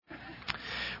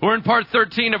We're in part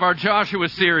 13 of our Joshua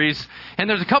series, and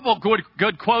there's a couple of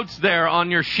good quotes there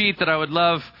on your sheet that I would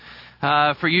love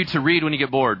for you to read when you get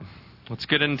bored. Let's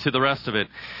get into the rest of it.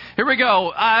 Here we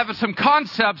go. I have some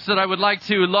concepts that I would like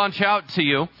to launch out to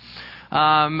you,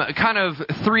 kind of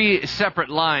three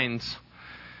separate lines.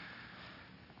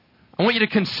 I want you to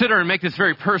consider and make this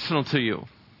very personal to you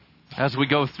as we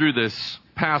go through this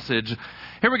passage.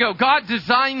 Here we go. God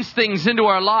designs things into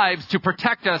our lives to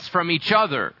protect us from each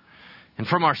other and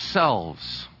from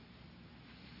ourselves.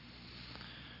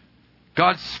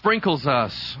 God sprinkles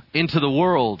us into the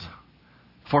world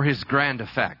for His grand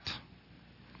effect.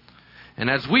 And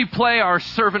as we play our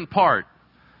servant part,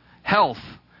 health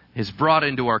is brought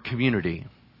into our community.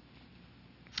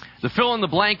 The fill in the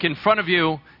blank in front of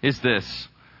you is this.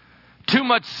 Too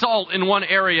much salt in one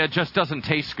area just doesn't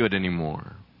taste good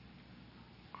anymore.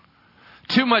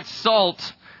 Too much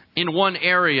salt in one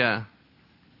area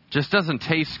just doesn't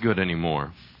taste good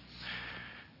anymore.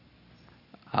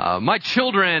 My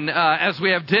children, as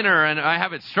we have dinner, and I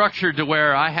have it structured to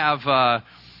where I have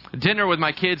dinner with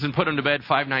my kids and put them to bed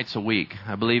 5 nights a week.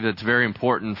 I believe it's very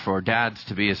important for dads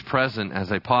to be as present as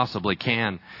they possibly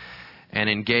can and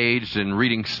engaged in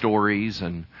reading stories.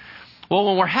 And well,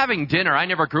 when we're having dinner, I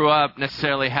never grew up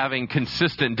necessarily having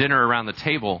consistent dinner around the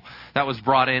table. That was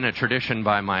brought in a tradition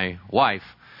by my wife.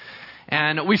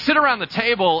 And we sit around the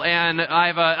table, and I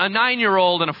have a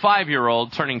 9-year-old and a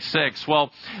 5-year-old turning 6.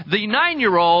 Well, the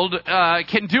 9-year-old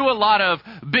can do a lot of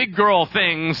big girl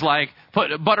things like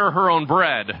butter her own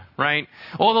bread, right?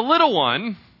 Well, the little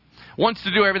one wants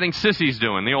to do everything Sissy's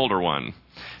doing, the older one.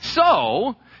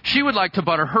 So she would like to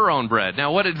butter her own bread.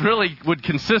 Now, what it really would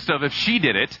consist of if she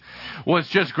did it was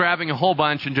just grabbing a whole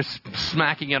bunch and just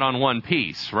smacking it on one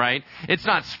piece, right? It's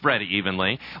not spread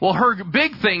evenly. Well, her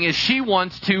big thing is she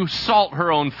wants to salt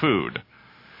her own food.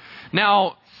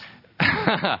 Now,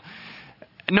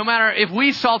 no matter if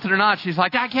we salt it or not, she's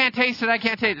like, I can't taste it, I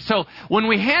can't taste it. So when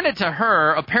we hand it to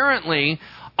her, apparently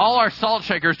all our salt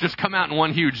shakers just come out in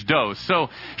one huge dose. So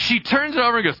she turns it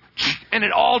over and goes, and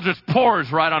it all just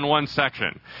pours right on one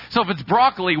section. So if it's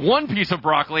broccoli, one piece of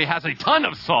broccoli has a ton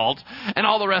of salt, and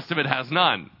all the rest of it has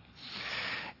none.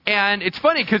 And it's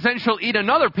funny, because then she'll eat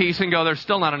another piece and go, there's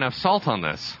still not enough salt on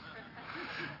this.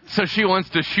 So she wants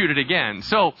to shoot it again.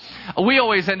 So we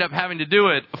always end up having to do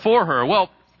it for her.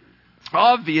 Well,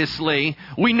 obviously,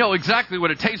 we know exactly what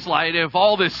it tastes like if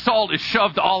all this salt is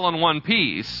shoved all on one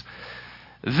piece.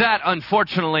 That,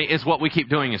 unfortunately, is what we keep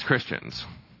doing as Christians.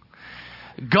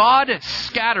 God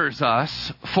scatters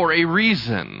us for a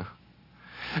reason.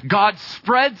 God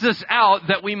spreads us out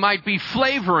that we might be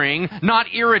flavoring,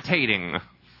 not irritating.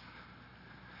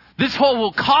 This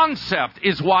whole concept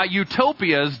is why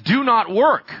utopias do not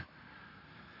work.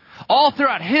 All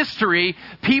throughout history,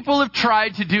 people have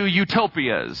tried to do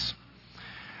utopias.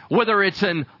 Whether it's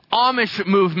an Amish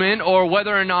movement, or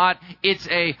whether or not it's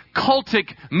a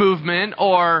cultic movement,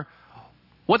 or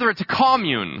whether it's a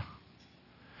commune.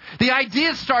 The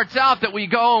idea starts out that we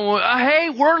go, hey,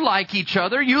 we're like each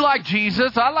other. You like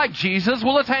Jesus, I like Jesus.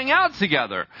 Well, let's hang out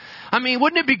together. I mean,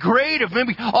 wouldn't it be great if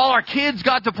maybe all our kids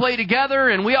got to play together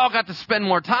and we all got to spend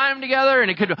more time together, and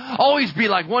it could always be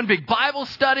like one big Bible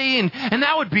study, and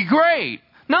that would be great.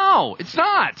 No, it's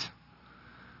not.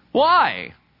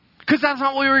 Why? Because that's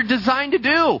not what we were designed to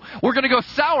do. We're going to go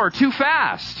sour too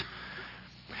fast.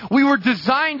 We were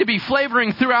designed to be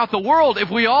flavoring throughout the world if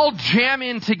we all jam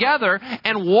in together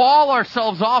and wall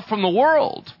ourselves off from the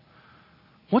world.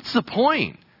 What's the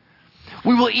point?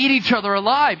 We will eat each other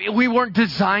alive. We weren't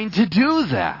designed to do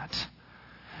that.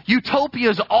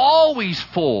 Utopias always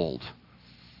fold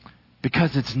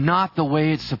because it's not the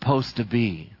way it's supposed to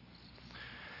be.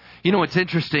 You know, it's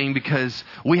interesting because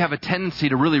we have a tendency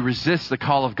to really resist the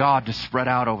call of God to spread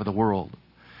out over the world.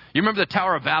 You remember the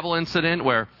Tower of Babel incident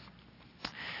where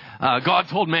God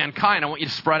told mankind, I want you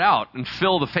to spread out and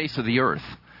fill the face of the earth.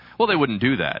 Well, they wouldn't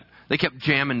do that. They kept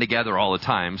jamming together all the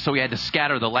time. So he had to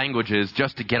scatter the languages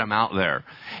just to get them out there.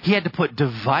 He had to put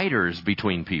dividers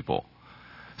between people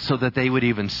so that they would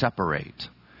even separate.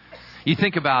 You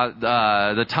think about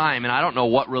the time, and I don't know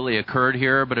what really occurred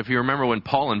here, but if you remember when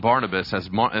Paul and Barnabas as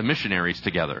missionaries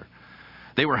together,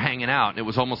 they were hanging out, and it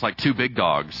was almost like two big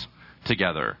dogs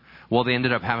together. Well, they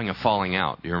ended up having a falling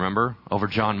out, do you remember? Over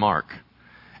John Mark.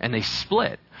 And they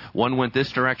split. One went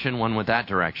this direction, one went that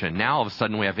direction. Now, all of a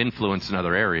sudden, we have influence in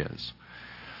other areas.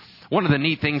 One of the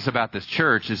neat things about this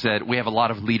church is that we have a lot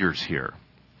of leaders here.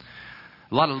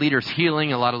 A lot of leaders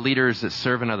healing, a lot of leaders that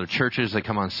serve in other churches. They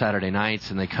come on Saturday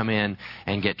nights and they come in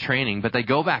and get training, but they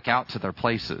go back out to their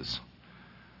places.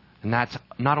 And that's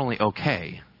not only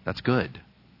okay, that's good.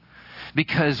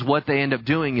 because what they end up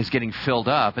doing is getting filled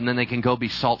up, and then they can go be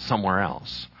salt somewhere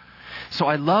else. So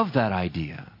I love that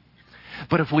idea.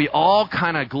 But if we all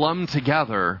kind of glum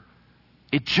together,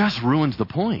 it just ruins the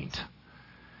point.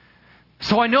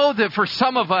 So I know that for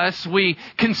some of us, we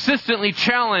consistently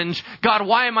challenge, God,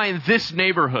 why am I in this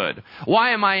neighborhood?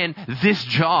 Why am I in this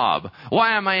job?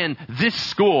 Why am I in this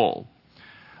school?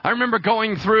 I remember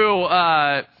going through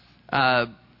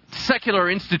secular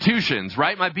institutions,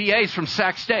 right? My BA's from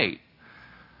Sac State.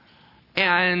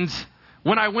 And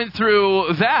when I went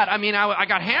through that, I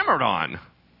got hammered on.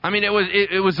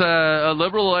 It was a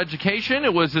liberal education.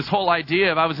 It was this whole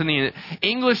idea of I was in the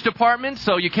English department,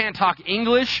 so you can't talk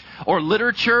English or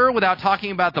literature without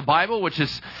talking about the Bible, which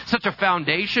is such a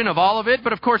foundation of all of it.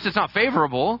 But of course, it's not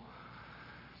favorable.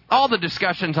 All the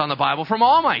discussions on the Bible from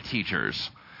all my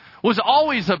teachers was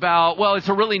always about, well, it's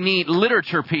a really neat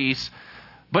literature piece,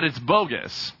 but it's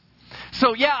bogus.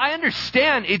 So yeah, I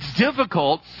understand it's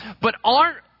difficult, but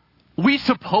aren't we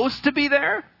supposed to be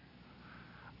there?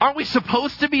 Aren't we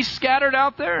supposed to be scattered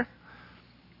out there?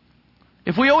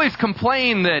 If we always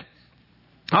complain that,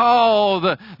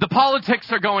 the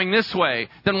politics are going this way,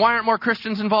 then why aren't more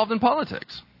Christians involved in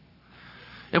politics?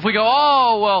 If we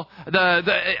go,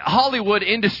 the Hollywood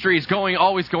industry is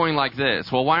always going like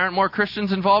this, well, why aren't more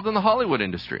Christians involved in the Hollywood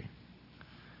industry?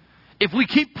 If we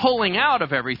keep pulling out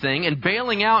of everything and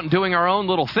bailing out and doing our own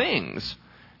little things,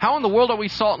 how in the world are we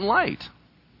salt and light?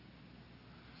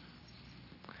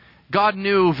 God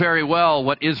knew very well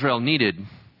what Israel needed,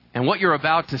 and what you're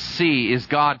about to see is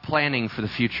God planning for the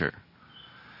future.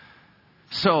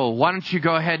 So, why don't you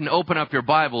go ahead and open up your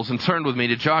Bibles and turn with me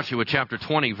to Joshua chapter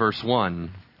 20, verse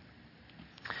 1.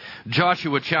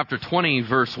 Joshua chapter 20,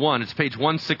 verse 1. It's page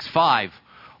 165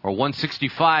 or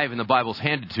 165 in the Bibles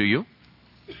handed to you.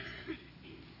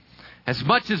 As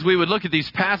much as we would look at these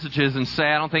passages and say,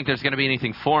 I don't think there's going to be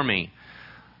anything for me,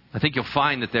 I think you'll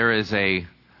find that there is a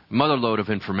motherlode of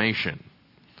information.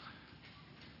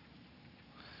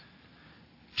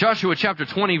 Joshua chapter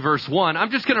 20, verse 1. I'm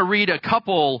just going to read a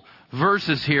couple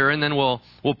verses here, and then we'll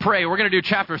pray. We're going to do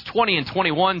chapters 20 and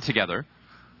 21 together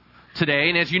today.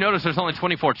 And as you notice, there's only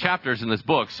 24 chapters in this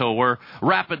book, so we're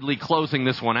rapidly closing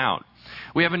this one out.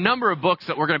 We have a number of books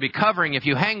that we're going to be covering. If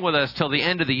you hang with us till the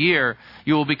end of the year,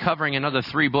 you will be covering another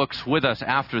 3 books with us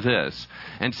after this.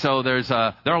 And so they're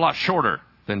a lot shorter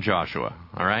than Joshua,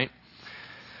 all right?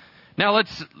 Now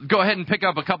let's go ahead and pick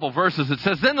up a couple verses. It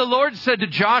says, Then the Lord said to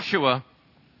Joshua,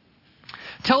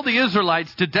 Tell the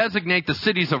Israelites to designate the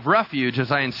cities of refuge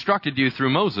as I instructed you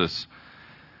through Moses,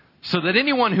 so that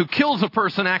anyone who kills a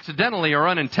person accidentally or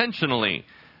unintentionally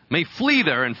may flee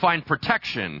there and find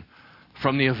protection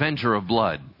from the avenger of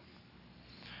blood.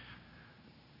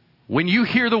 When you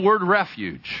hear the word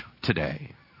refuge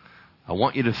today, I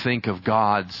want you to think of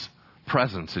God's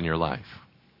presence in your life.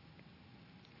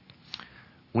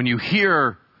 When you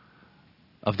hear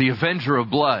of the avenger of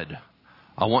blood,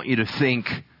 I want you to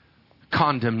think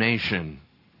condemnation,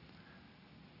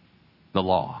 the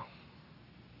law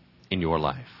in your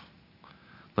life.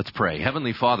 Let's pray.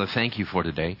 Heavenly Father, thank you for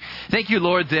today. Thank you,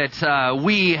 Lord, that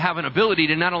we have an ability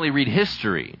to not only read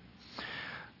history,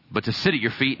 but to sit at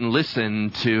your feet and listen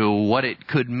to what it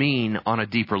could mean on a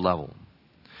deeper level.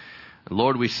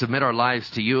 Lord, we submit our lives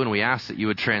to you, and we ask that you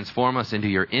would transform us into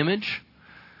your image.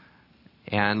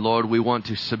 And Lord, we want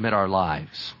to submit our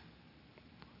lives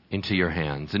into your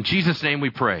hands. In Jesus' name we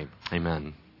pray.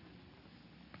 Amen.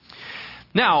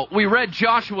 Now, we read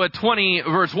Joshua 20,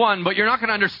 verse 1, but you're not going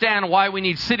to understand why we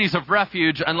need cities of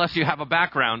refuge unless you have a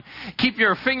background. Keep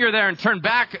your finger there and turn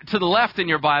back to the left in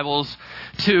your Bibles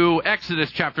to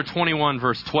Exodus chapter 21,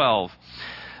 verse 12.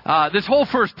 This whole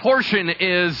first portion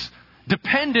is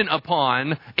dependent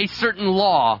upon a certain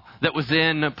law that was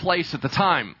in place at the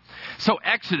time. So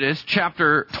Exodus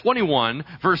chapter 21,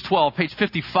 verse 12, page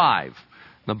 55.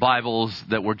 The Bibles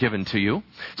that were given to you.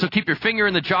 So keep your finger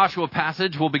in the Joshua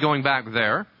passage. We'll be going back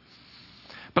there.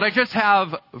 But I just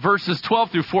have verses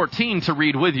 12 through 14 to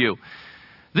read with you.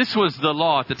 This was the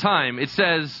law at the time. It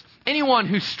says, Anyone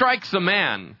who strikes a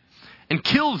man and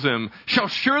kills him shall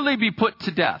surely be put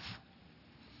to death.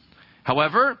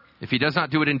 However, if he does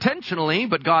not do it intentionally,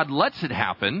 but God lets it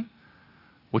happen,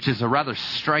 which is a rather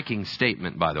striking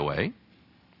statement, by the way,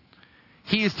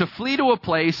 he is to flee to a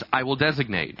place I will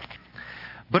designate.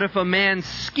 But if a man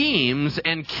schemes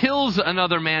and kills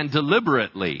another man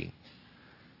deliberately,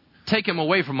 take him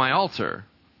away from my altar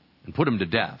and put him to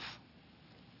death.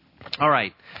 All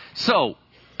right. So,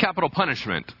 capital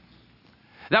punishment.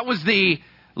 That was the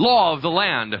law of the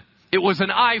land. It was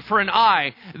an eye for an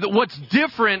eye. What's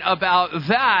different about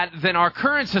that than our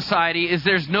current society is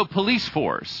there's no police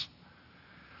force.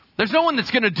 There's no one that's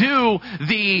going to do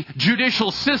the judicial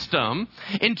system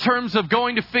in terms of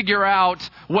going to figure out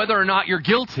whether or not you're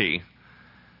guilty.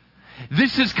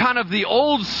 This is kind of the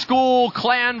old school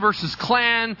clan versus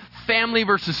clan, family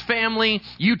versus family,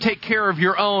 you take care of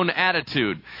your own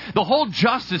attitude. The whole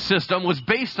justice system was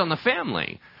based on the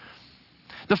family.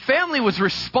 The family was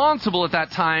responsible at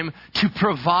that time to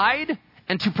provide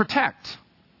and to protect.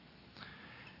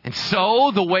 And so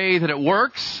the way that it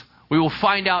works, we will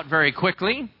find out very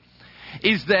quickly,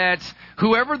 is that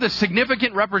whoever the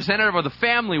significant representative of the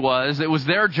family was, it was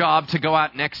their job to go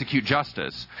out and execute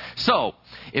justice. So,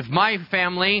 if my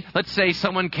family, let's say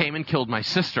someone came and killed my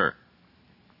sister,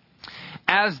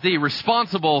 as the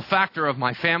responsible factor of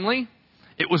my family,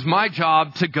 it was my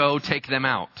job to go take them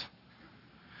out.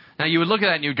 Now, you would look at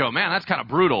that and you'd go, man, that's kind of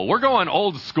brutal. We're going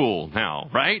old school now,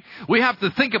 right? We have to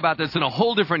think about this in a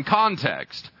whole different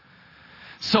context.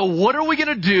 So what are we going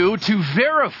to do to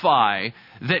verify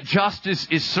that justice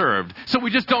is served? So we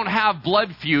just don't have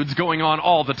blood feuds going on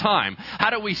all the time.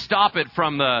 How do we stop it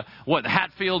from the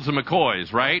Hatfields and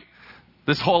McCoys, right?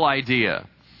 This whole idea.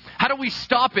 How do we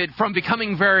stop it from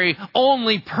becoming very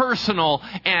only personal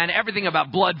and everything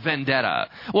about blood vendetta?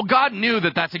 Well, God knew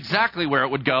that that's exactly where it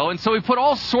would go, and so He put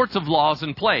all sorts of laws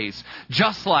in place.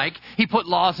 Just like He put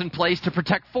laws in place to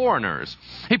protect foreigners.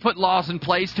 He put laws in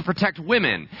place to protect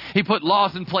women. He put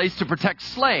laws in place to protect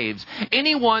slaves.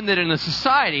 Anyone that in a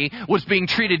society was being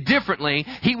treated differently,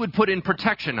 He would put in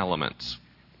protection elements.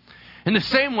 In the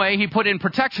same way, He put in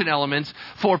protection elements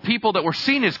for people that were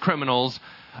seen as criminals,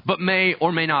 but may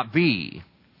or may not be.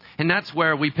 And that's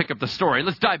where we pick up the story.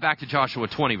 Let's dive back to Joshua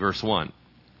 20, verse 1.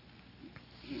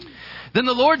 Then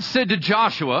the Lord said to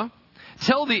Joshua,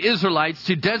 "Tell the Israelites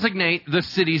to designate the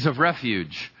cities of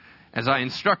refuge, as I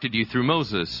instructed you through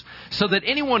Moses, so that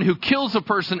anyone who kills a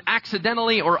person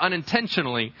accidentally or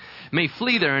unintentionally may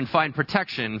flee there and find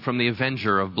protection from the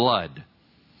avenger of blood.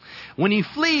 When he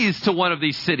flees to one of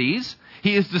these cities,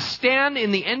 he is to stand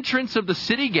in the entrance of the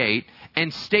city gate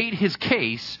and state his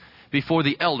case before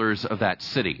the elders of that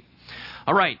city."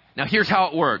 All right, now here's how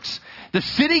it works. The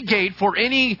city gate for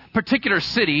any particular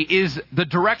city is the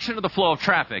direction of the flow of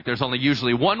traffic. There's only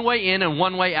usually one way in and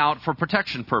one way out for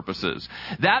protection purposes.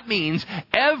 That means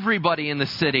everybody in the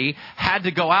city had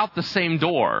to go out the same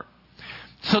door.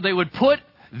 So they would put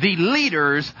the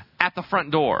leaders at the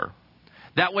front door.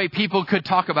 That way people could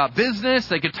talk about business,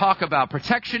 they could talk about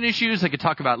protection issues, they could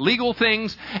talk about legal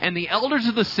things, and the elders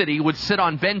of the city would sit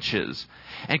on benches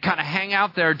and kind of hang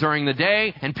out there during the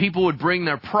day, and people would bring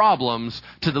their problems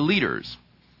to the leaders.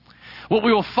 What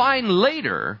we will find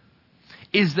later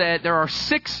is that there are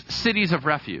 6 cities of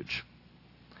refuge.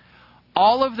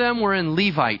 All of them were in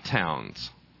Levite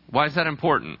towns. Why is that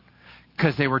important?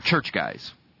 Because they were church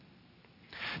guys.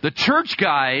 The church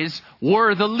guys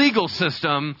were the legal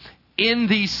system in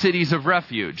these cities of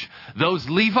refuge. Those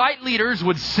Levite leaders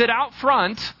would sit out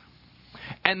front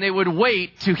and they would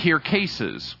wait to hear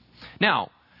cases.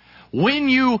 Now, when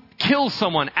you kill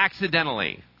someone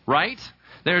accidentally, right?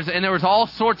 There was all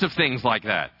sorts of things like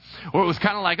that. Or it was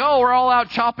kind of like, oh, we're all out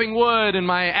chopping wood and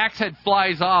my axe head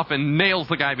flies off and nails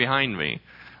the guy behind me,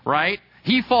 right?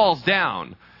 He falls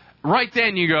down. Right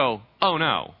then you go, oh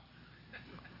no.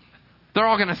 They're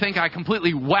all going to think I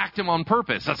completely whacked him on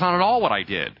purpose. That's not at all what I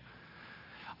did.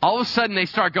 All of a sudden they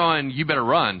start going, you better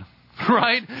run,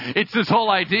 right? It's this whole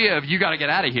idea of you got to get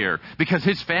out of here because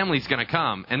his family's going to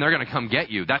come and they're going to come get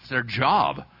you. That's their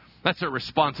job. That's their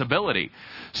responsibility.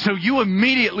 So you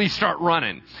immediately start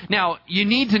running. Now, you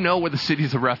need to know where the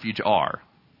cities of refuge are.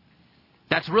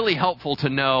 That's really helpful to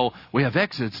know we have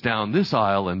exits down this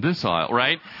aisle and this aisle,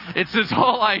 right? It's this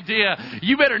whole idea.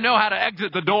 You better know how to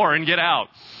exit the door and get out.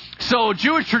 So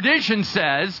Jewish tradition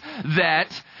says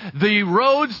that the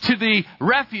roads to the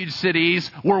refuge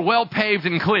cities were well paved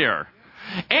and clear.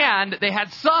 And they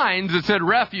had signs that said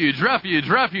refuge, refuge,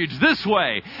 refuge this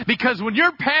way. Because when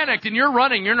you're panicked and you're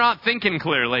running, you're not thinking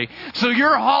clearly. So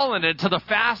you're hauling it to the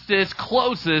fastest,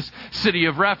 closest city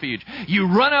of refuge. You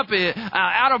run up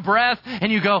out of breath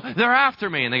and you go, they're after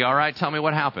me. And they go, all right, tell me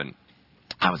what happened.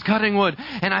 I was cutting wood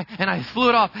and I flew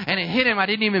it off and it hit him. I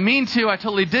didn't even mean to. I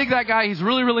totally dig that guy. He's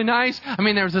really, really nice. I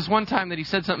mean, there was this one time that he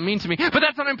said something mean to me, but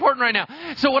that's not important right now.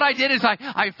 So what I did is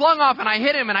I flung off and I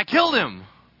hit him and I killed him.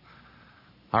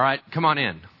 All right, come on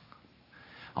in.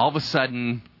 All of a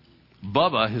sudden,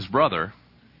 Bubba, his brother,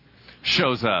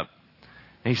 shows up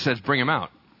and he says, bring him out.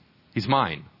 He's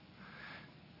mine.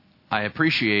 I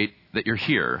appreciate that you're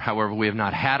here. However, we have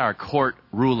not had our court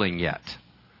ruling yet.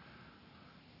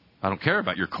 I don't care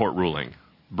about your court ruling.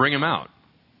 Bring him out.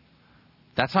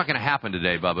 That's not going to happen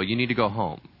today, Bubba. You need to go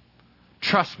home.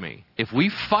 Trust me, if we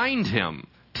find him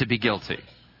to be guilty,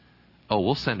 oh,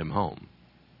 we'll send him home.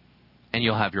 And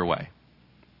you'll have your way.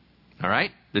 All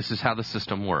right? This is how the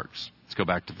system works. Let's go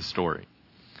back to the story.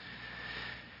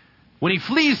 When he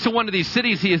flees to one of these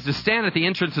cities, he is to stand at the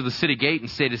entrance of the city gate and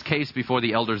state his case before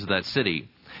the elders of that city.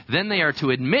 Then they are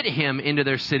to admit him into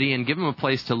their city and give him a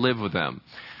place to live with them.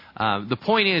 The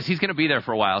point is, he's going to be there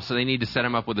for a while, so they need to set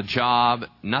him up with a job.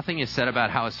 Nothing is said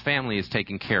about how his family is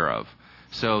taken care of.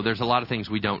 So there's a lot of things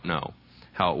we don't know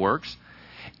how it works.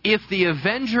 If the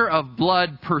avenger of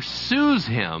blood pursues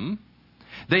him,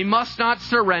 they must not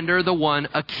surrender the one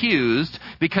accused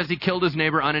because he killed his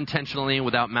neighbor unintentionally and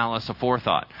without malice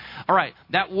aforethought. All right,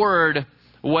 that word,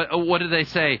 what do they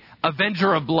say?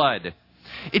 Avenger of blood.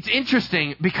 It's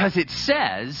interesting because it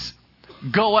says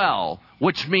Goel,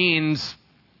 which means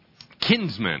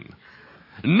kinsman.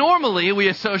 Normally we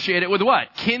associate it with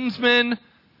what? Kinsman,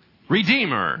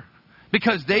 redeemer.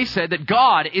 Because they said that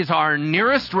God is our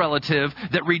nearest relative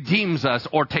that redeems us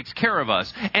or takes care of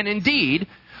us. And indeed,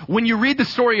 when you read the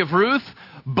story of Ruth,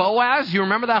 Boaz, you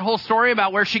remember that whole story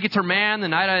about where she gets her man, the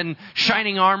knight in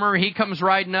shining armor, he comes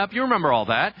riding up. You remember all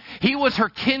that. He was her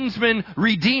kinsman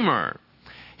redeemer.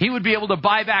 He would be able to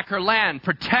buy back her land,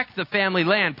 protect the family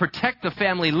land, protect the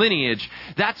family lineage.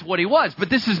 That's what he was. But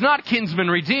this is not kinsman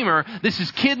redeemer. This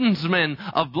is kinsman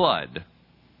of blood.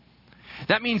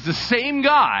 That means the same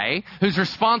guy who's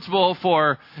responsible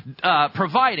for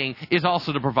providing is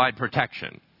also to provide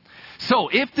protection. So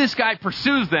if this guy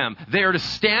pursues them, they are to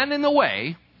stand in the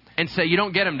way and say, you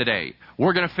don't get him today.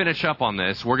 We're going to finish up on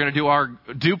this. We're going to do our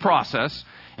due process,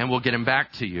 and we'll get him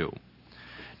back to you.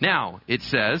 Now, it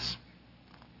says,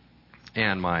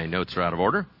 and my notes are out of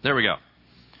order. There we go.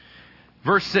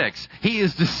 Verse 6, he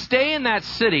is to stay in that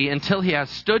city until he has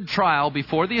stood trial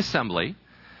before the assembly,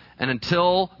 and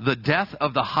until the death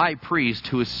of the high priest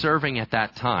who is serving at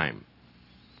that time.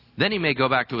 Then he may go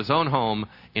back to his own home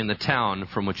in the town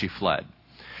from which he fled.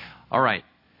 All right.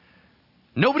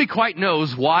 Nobody quite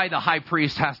knows why the high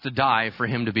priest has to die for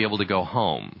him to be able to go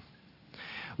home.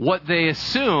 What they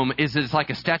assume is it's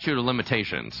like a statute of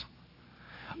limitations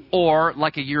or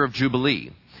like a year of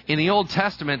Jubilee. In the Old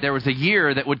Testament, there was a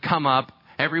year that would come up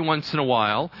every once in a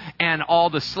while, and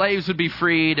all the slaves would be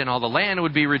freed, and all the land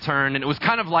would be returned, and it was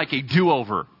kind of like a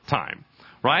do-over time,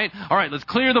 right? All right, let's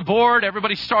clear the board,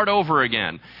 everybody start over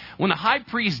again. When the high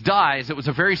priest dies, it was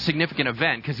a very significant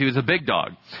event because he was a big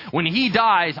dog. When he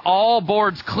dies, all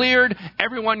boards cleared,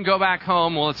 everyone go back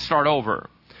home, well, let's start over.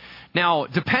 Now,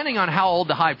 depending on how old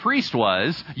the high priest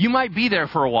was, you might be there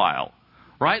for a while,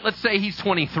 right? Let's say he's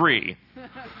 23.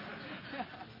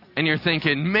 And you're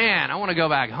thinking, man, I want to go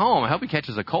back home. I hope he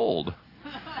catches a cold.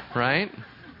 Right?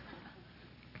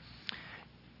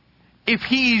 If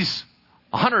he's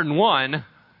 101,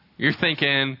 you're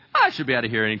thinking, I should be out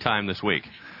of here any time this week.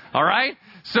 All right?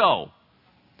 So,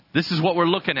 this is what we're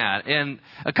looking at. And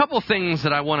a couple of things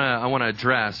that I want to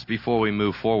address before we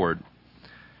move forward.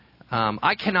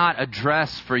 I cannot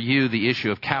address for you the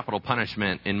issue of capital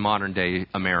punishment in modern day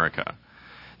America.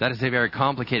 That is a very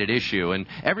complicated issue, and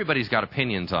everybody's got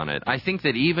opinions on it. I think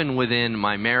that even within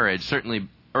my marriage, certainly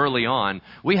early on,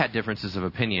 we had differences of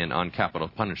opinion on capital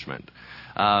punishment.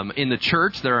 In the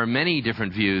church, there are many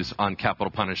different views on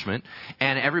capital punishment,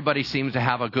 and everybody seems to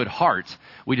have a good heart.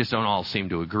 We just don't all seem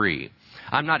to agree.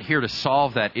 I'm not here to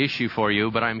solve that issue for you,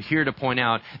 but I'm here to point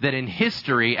out that in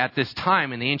history, at this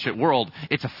time in the ancient world,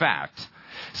 it's a fact.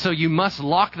 So you must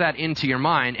lock that into your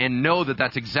mind and know that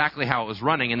that's exactly how it was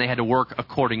running, and they had to work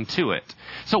according to it.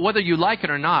 So whether you like it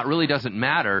or not really doesn't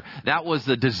matter. That was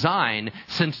the design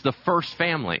since the first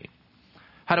family.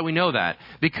 How do we know that?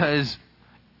 Because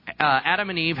Adam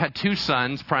and Eve had two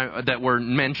sons that were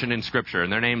mentioned in Scripture,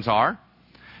 and their names are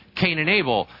Cain and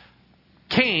Abel.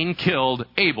 Cain killed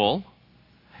Abel,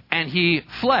 and he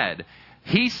fled.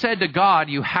 He said to God,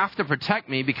 you have to protect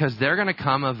me because they're going to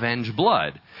come avenge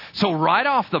blood. So right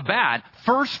off the bat,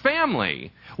 first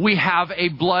family, we have a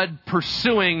blood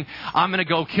pursuing, I'm going to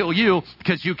go kill you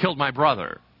because you killed my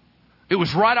brother. It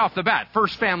was right off the bat,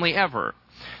 first family ever.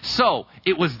 So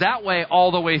it was that way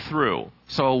all the way through.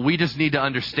 So we just need to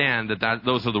understand that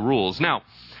those are the rules. Now,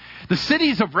 the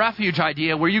cities of refuge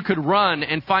idea where you could run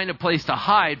and find a place to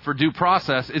hide for due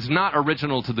process is not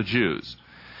original to the Jews.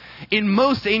 In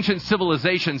most ancient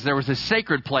civilizations, there was a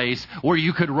sacred place where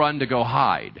you could run to go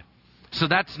hide. So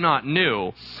that's not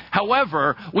new.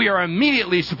 However, we are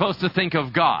immediately supposed to think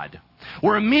of God.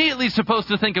 We're immediately supposed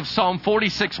to think of Psalm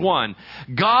 46:1.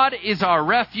 God is our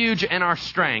refuge and our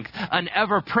strength, an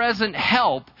ever-present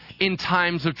help in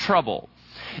times of trouble.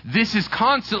 This is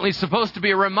constantly supposed to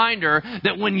be a reminder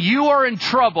that when you are in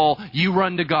trouble, you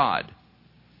run to God.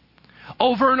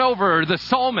 Over and over, the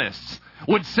psalmists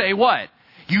would say what?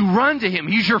 You run to him.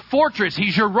 He's your fortress.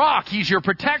 He's your rock. He's your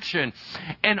protection.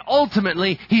 And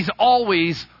ultimately, he's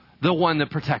always the one that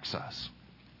protects us.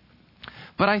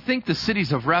 But I think the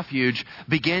cities of refuge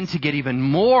begin to get even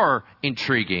more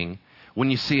intriguing when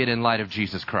you see it in light of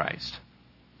Jesus Christ.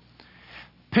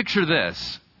 Picture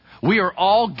this. We are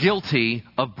all guilty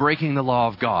of breaking the law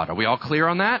of God. Are we all clear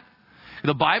on that?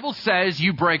 The Bible says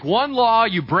you break one law,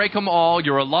 you break them all,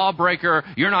 you're a lawbreaker,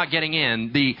 you're not getting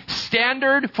in. The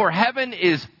standard for heaven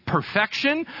is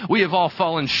perfection. We have all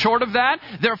fallen short of that.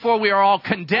 Therefore, we are all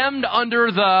condemned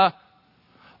under the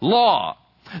law.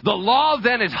 The law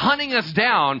then is hunting us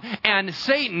down, and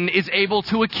Satan is able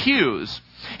to accuse.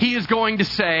 He is going to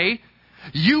say,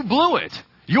 you blew it.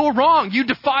 You're wrong. You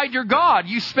defied your God.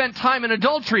 You spent time in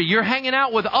adultery. You're hanging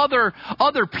out with other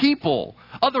people,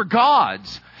 other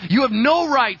gods. You have no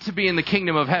right to be in the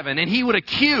kingdom of heaven. And he would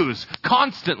accuse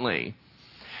constantly.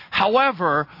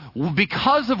 However,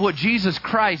 because of what Jesus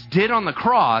Christ did on the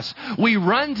cross, we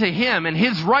run to him and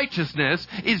his righteousness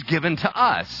is given to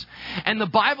us. And the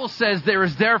Bible says there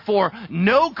is therefore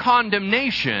no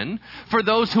condemnation for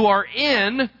those who are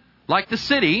in, like the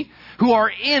city, who are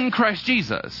in Christ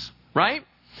Jesus. Right?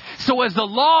 So as the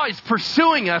law is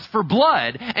pursuing us for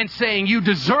blood and saying you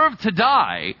deserve to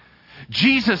die,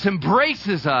 Jesus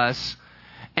embraces us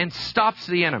and stops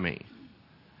the enemy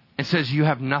and says, you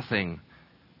have nothing.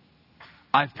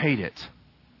 I've paid it.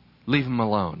 Leave him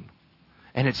alone.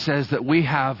 And it says that we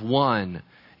have one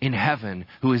in heaven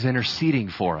who is interceding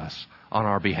for us on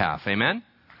our behalf. Amen?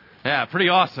 Yeah, pretty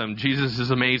awesome. Jesus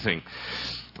is amazing.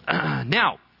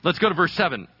 Now, let's go to verse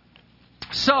 7.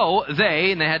 So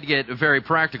they, and they had to get very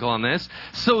practical on this,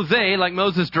 so they, like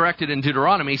Moses directed in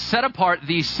Deuteronomy, set apart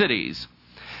these cities.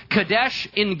 Kadesh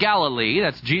in Galilee,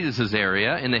 that's Jesus'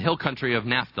 area, in the hill country of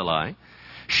Naphtali.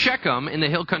 Shechem in the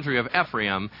hill country of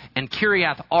Ephraim, and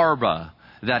Kiriath Arba,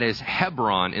 that is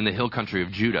Hebron in the hill country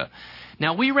of Judah.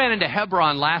 Now, we ran into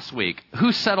Hebron last week.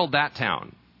 Who settled that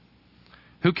town?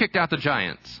 Who kicked out the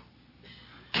giants?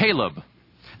 Caleb.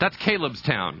 That's Caleb's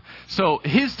town. So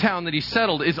his town that he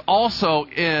settled is also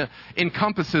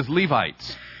encompasses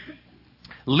Levites.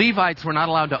 Levites were not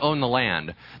allowed to own the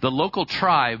land. The local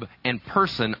tribe and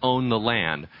person owned the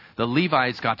land. The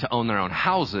Levites got to own their own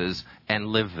houses and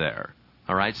live there.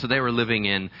 All right, so they were living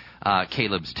in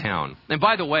Caleb's town. And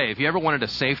by the way, if you ever wanted a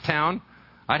safe town,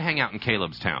 I'd hang out in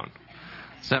Caleb's town.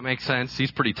 Does that make sense?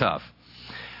 He's pretty tough.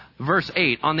 Verse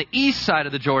 8, on the east side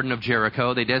of the Jordan of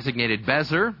Jericho, they designated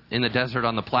Bezer in the desert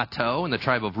on the plateau in the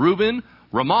tribe of Reuben,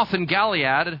 Ramoth in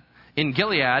Gilead in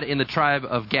the tribe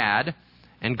of Gad,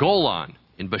 and Golan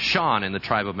in Bashan in the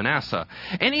tribe of Manasseh.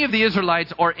 Any of the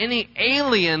Israelites or any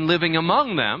alien living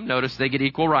among them, notice they get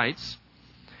equal rights,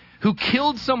 who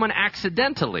killed someone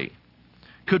accidentally,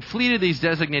 could flee to these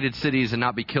designated cities and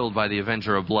not be killed by the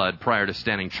avenger of blood prior to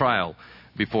standing trial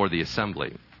before the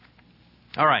assembly.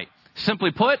 All right,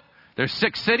 simply put, there's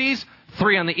 6 cities,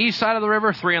 3 on the east side of the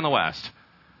river, 3 on the west.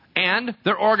 And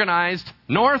they're organized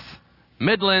north,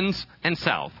 Midlands, and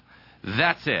south.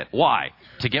 That's it. Why?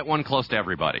 To get one close to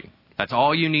everybody. That's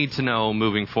all you need to know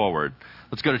moving forward.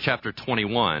 Let's go to chapter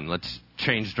 21. Let's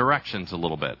change directions a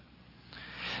little bit.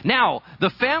 Now, the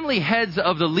family heads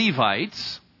of the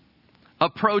Levites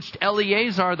approached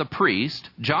Eleazar the priest,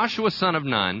 Joshua son of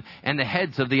Nun, and the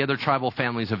heads of the other tribal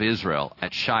families of Israel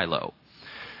at Shiloh.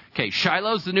 Okay,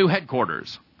 Shiloh's the new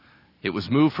headquarters. It was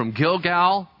moved from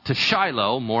Gilgal to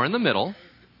Shiloh, more in the middle.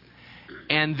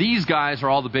 And these guys are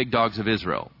all the big dogs of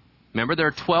Israel. Remember, there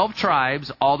are 12 tribes.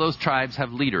 All those tribes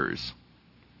have leaders.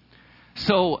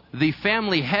 So the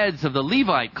family heads of the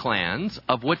Levite clans,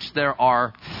 of which there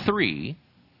are 3,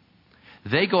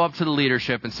 they go up to the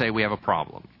leadership and say, we have a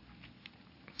problem.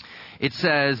 It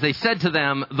says, they said to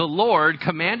them, the Lord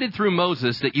commanded through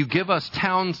Moses that you give us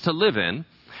towns to live in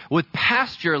with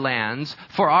pasture lands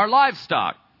for our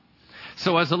livestock.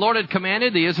 So as the Lord had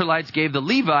commanded, the Israelites gave the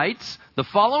Levites the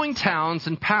following towns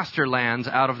and pasture lands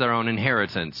out of their own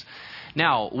inheritance.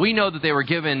 Now, we know that they were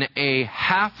given a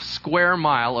half square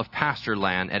mile of pasture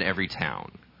land at every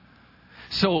town.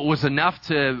 So it was enough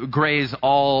to graze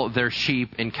all their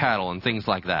sheep and cattle and things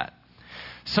like that.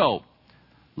 So,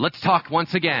 let's talk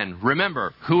once again.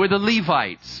 Remember, who are the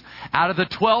Levites? Out of the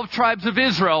 12 tribes of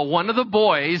Israel, one of the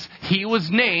boys, he was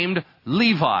named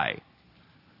Levi.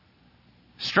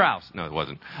 Strauss. No, it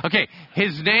wasn't. Okay,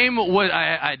 his name was...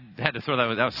 I had to throw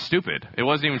that... That was stupid. It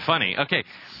wasn't even funny. Okay.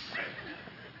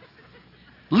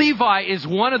 Levi is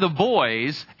one of the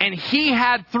boys, and he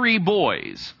had 3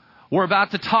 boys. We're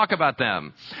about to talk about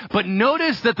them. But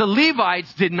notice that the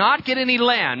Levites did not get any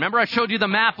land. Remember I showed you the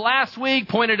map last week,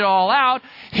 pointed it all out.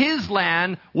 His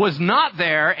land was not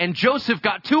there, and Joseph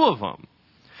got 2 of them.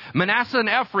 Manasseh and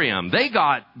Ephraim, they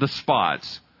got the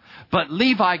spots. But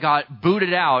Levi got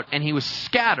booted out, and he was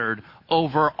scattered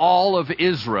over all of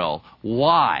Israel.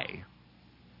 Why?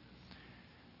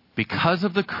 Because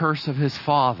of the curse of his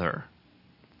father.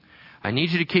 I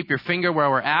need you to keep your finger where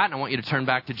we're at, and I want you to turn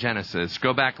back to Genesis.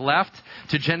 Go back left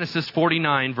to Genesis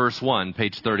 49, verse 1,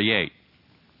 page 38.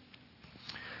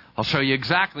 I'll show you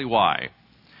exactly why.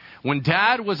 When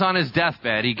Dad was on his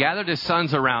deathbed, he gathered his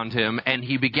sons around him, and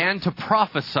he began to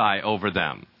prophesy over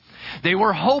them. They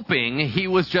were hoping he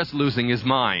was just losing his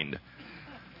mind.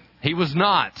 He was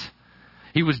not.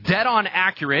 He was dead on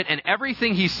accurate, and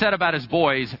everything he said about his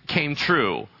boys came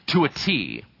true to a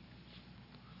T.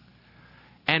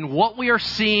 And what we are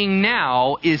seeing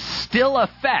now is still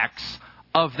effects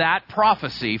of that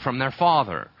prophecy from their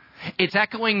father. It's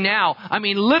echoing now. I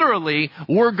mean, literally,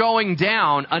 we're going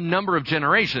down a number of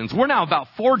generations. We're now about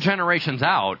 4 generations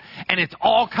out, and it's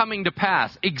all coming to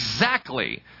pass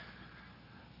exactly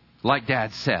like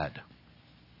Dad said.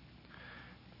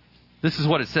 This is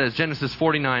what it says, Genesis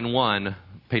 49:1,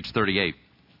 page 38.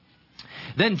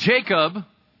 Then Jacob,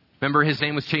 remember his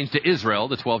name was changed to Israel,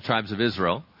 the 12 tribes of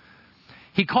Israel.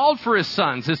 He called for his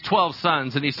sons, his 12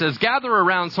 sons, and he says, gather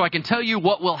around so I can tell you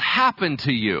what will happen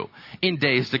to you in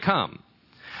days to come.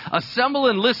 Assemble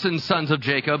and listen, sons of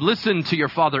Jacob. Listen to your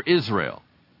father Israel.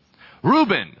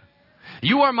 Reuben,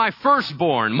 you are my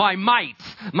firstborn, my might,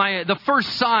 the first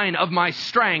sign of my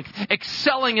strength,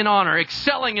 excelling in honor,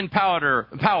 excelling in power.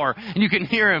 And you can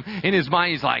hear him in his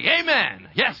mind. He's like, amen.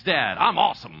 Yes, Dad, I'm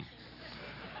awesome.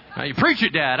 Now, you preach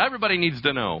it, Dad. Everybody needs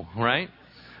to know, right?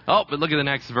 Oh, but look at the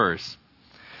next verse.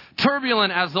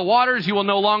 Turbulent as the waters, you will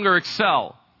no longer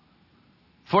excel.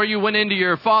 For you went into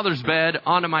your father's bed,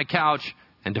 onto my couch,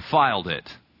 and defiled it.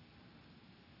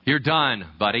 You're done,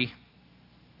 buddy.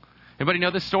 Anybody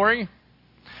know this story?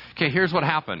 Okay, here's what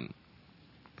happened.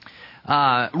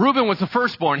 Reuben was the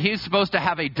firstborn. He was supposed to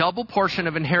have a double portion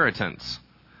of inheritance.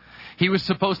 He was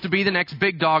supposed to be the next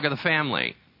big dog of the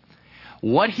family.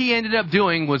 What he ended up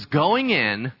doing was going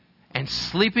in and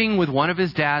sleeping with one of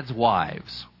his dad's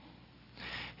wives.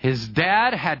 His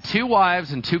dad had 2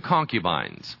 wives and 2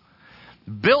 concubines.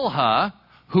 Bilhah,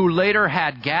 who later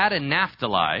had Gad and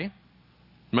Naphtali,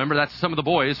 remember that's some of the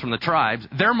boys from the tribes,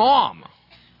 their mom.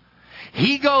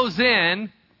 He goes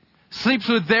in, sleeps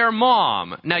with their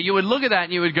mom. Now you would look at that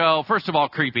and you would go, first of all,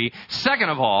 creepy. Second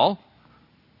of all,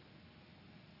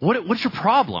 what's your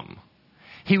problem?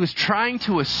 He was trying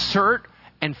to assert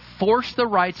and force the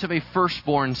rights of a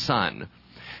firstborn son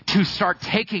to start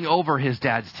taking over his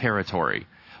dad's territory.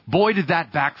 Boy, did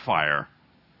that backfire.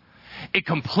 It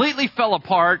completely fell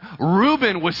apart.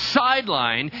 Reuben was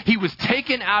sidelined. He was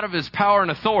taken out of his power and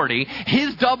authority.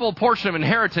 His double portion of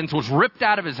inheritance was ripped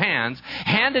out of his hands,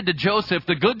 handed to Joseph,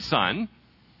 the good son,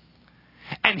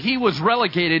 and he was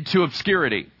relegated to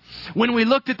obscurity. When we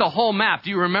looked at the whole map,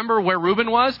 do you remember where Reuben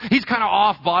was? He's kind of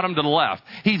off bottom to the left.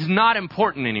 He's not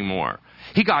important anymore.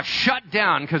 He got shut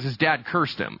down because his dad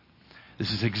cursed him.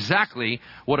 This is exactly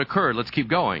what occurred. Let's keep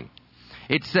going.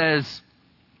 It says,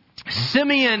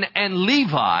 Simeon and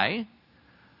Levi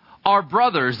are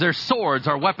brothers. Their swords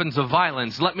are weapons of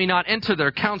violence. Let me not enter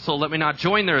their council. Let me not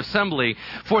join their assembly.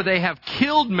 For they have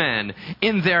killed men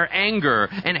in their anger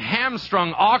and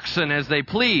hamstrung oxen as they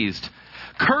pleased.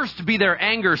 Cursed be their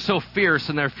anger so fierce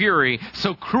and their fury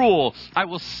so cruel. I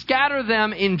will scatter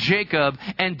them in Jacob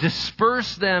and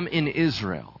disperse them in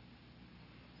Israel.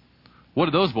 What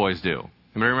did those boys do?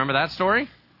 Anybody remember that story?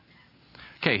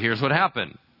 Okay, here's what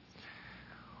happened.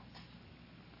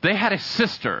 They had a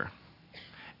sister,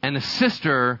 and the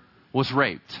sister was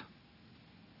raped.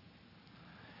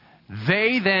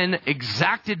 They then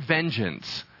exacted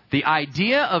vengeance. The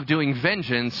idea of doing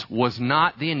vengeance was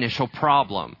not the initial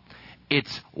problem.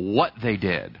 It's what they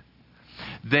did.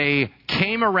 They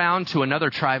came around to another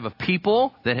tribe of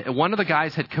people that one of the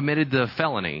guys had committed the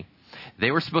felony. They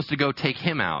were supposed to go take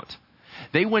him out.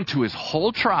 They went to his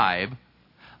whole tribe,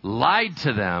 lied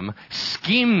to them,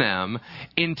 schemed them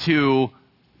into,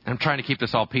 I'm trying to keep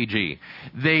this all PG.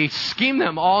 They schemed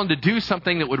them all to do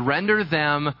something that would render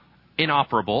them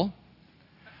inoperable,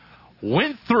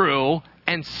 went through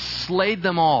and slayed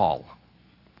them all.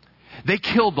 They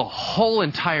killed the whole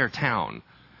entire town.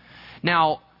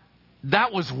 Now,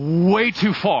 that was way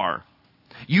too far.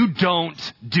 You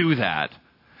don't do that.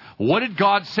 What did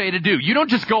God say to do? You don't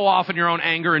just go off in your own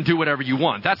anger and do whatever you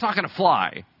want. That's not going to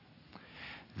fly.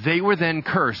 They were then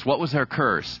cursed. What was their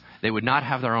curse? They would not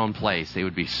have their own place. They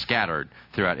would be scattered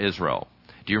throughout Israel.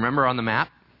 Do you remember on the map?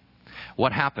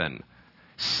 What happened?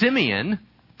 Simeon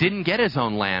didn't get his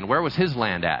own land. Where was his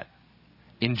land at?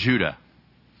 In Judah.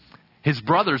 His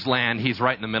brother's land, he's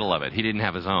right in the middle of it. He didn't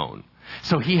have his own.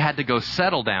 So he had to go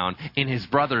settle down in his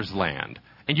brother's land.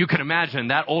 And you can imagine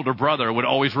that older brother would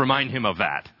always remind him of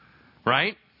that,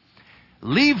 right?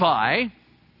 Levi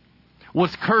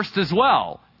was cursed as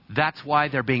well. That's why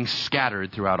they're being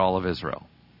scattered throughout all of Israel.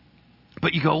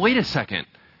 But you go, wait a second.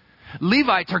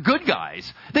 Levites are good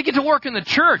guys. They get to work in the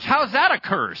church. How's that a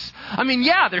curse? I mean,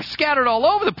 yeah, they're scattered all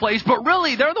over the place, but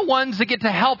really they're the ones that get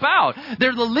to help out.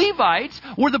 They're the Levites,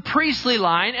 were the priestly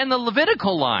line and the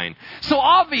Levitical line. So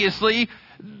obviously,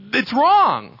 it's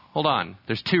wrong. Hold on.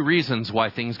 There's two reasons why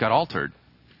things got altered.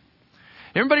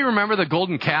 Everybody remember the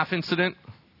golden calf incident?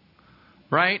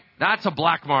 Right? That's a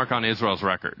black mark on Israel's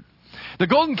record. The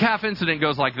golden calf incident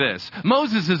goes like this.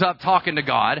 Moses is up talking to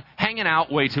God, hanging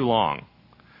out way too long.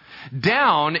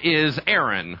 Down is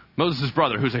Aaron, Moses'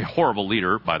 brother, who's a horrible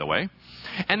leader, by the way.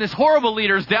 And this horrible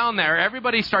leader's down there.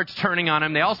 Everybody starts turning on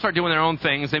him. They all start doing their own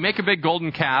things. They make a big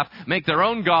golden calf, make their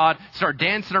own god, start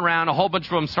dancing around. A whole bunch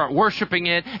of them start worshiping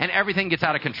it, and everything gets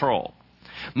out of control.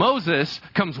 Moses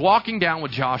comes walking down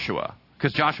with Joshua,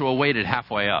 because Joshua waited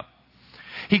halfway up.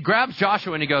 He grabs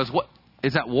Joshua and he goes, "What?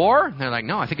 Is that war?" And they're like,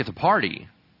 "No, I think it's a party."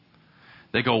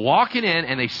 They go walking in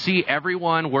and they see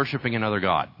everyone worshiping another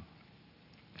god.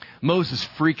 Moses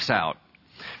freaks out,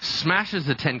 smashes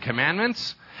the 10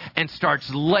 Commandments, and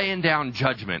starts laying down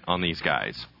judgment on these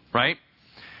guys, right?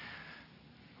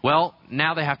 Well,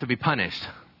 now they have to be punished.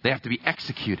 They have to be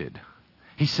executed.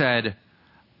 He said,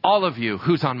 "All of you,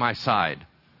 who's on my side?"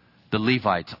 The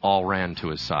Levites all ran to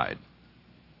his side.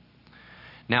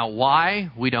 Now, why?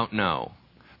 We don't know.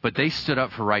 But they stood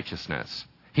up for righteousness.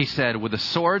 He said, "With the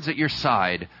swords at your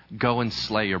side, go and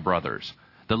slay your brothers."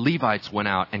 The Levites went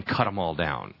out and cut them all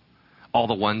down. All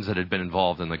the ones that had been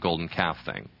involved in the golden calf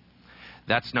thing.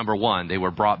 That's number one. They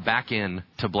were brought back in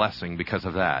to blessing because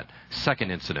of that.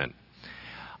 Second incident.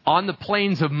 On the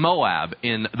plains of Moab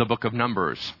in the book of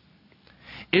Numbers,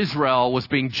 Israel was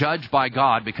being judged by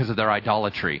God because of their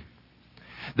idolatry.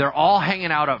 They're all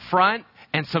hanging out up front,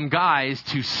 and some guys,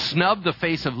 to snub the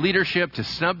face of leadership, to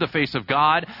snub the face of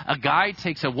God, a guy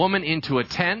takes a woman into a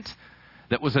tent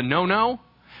that was a no-no,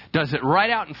 does it right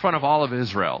out in front of all of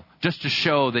Israel, just to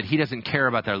show that he doesn't care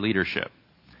about their leadership.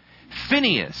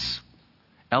 Phinehas,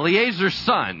 Eleazar's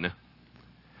son,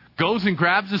 goes and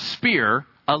grabs a spear,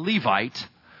 a Levite,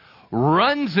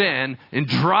 runs in and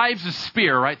drives a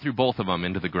spear right through both of them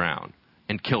into the ground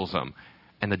and kills them.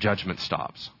 And the judgment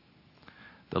stops.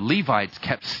 The Levites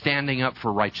kept standing up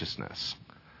for righteousness.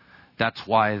 That's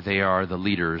why they are the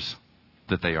leaders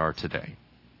that they are today.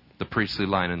 The priestly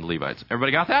line and the Levites.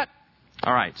 Everybody got that?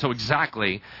 All right, so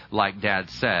exactly like Dad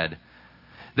said.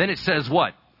 Then it says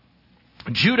what?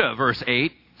 Judah, verse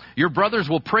 8. Your brothers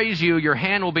will praise you. Your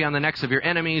hand will be on the necks of your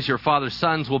enemies. Your father's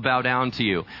sons will bow down to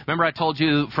you. Remember I told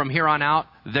you from here on out,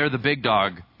 they're the big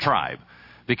dog tribe.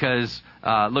 Because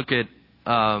look at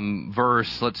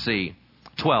verse,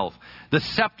 12. The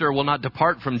scepter will not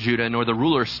depart from Judah, nor the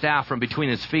ruler's staff from between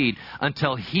his feet,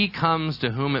 until he comes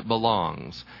to whom it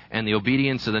belongs. And the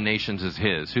obedience of the nations is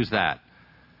his. Who's that?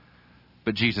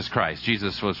 But Jesus Christ.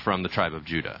 Jesus was from the tribe of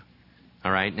Judah.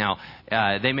 All right. Now,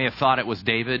 they may have thought it was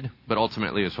David, but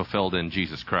ultimately it was fulfilled in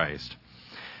Jesus Christ.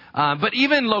 But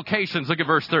even locations, look at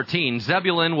verse 13.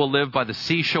 Zebulun will live by the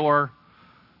seashore.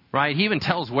 Right. He even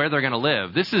tells where they're going to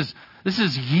live. This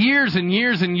is years and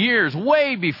years and years,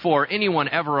 way before anyone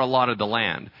ever allotted the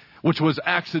land, which was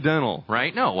accidental,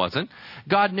 right? No, it wasn't.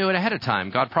 God knew it ahead of time.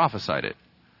 God prophesied it.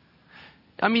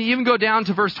 I mean, even go down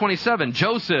to verse 27.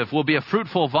 Joseph will be a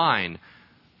fruitful vine.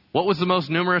 What was the most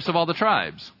numerous of all the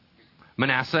tribes?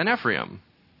 Manasseh and Ephraim.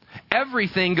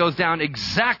 Everything goes down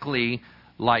exactly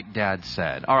like Dad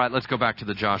said. All right, let's go back to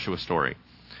the Joshua story.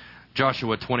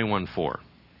 Joshua 21:4.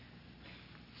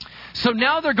 So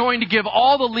now they're going to give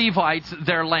all the Levites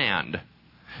their land.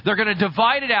 They're going to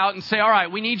divide it out and say, all right,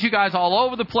 we need you guys all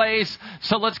over the place,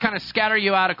 so let's kind of scatter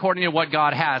you out according to what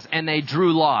God has. And they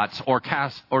drew lots or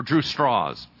drew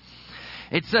straws.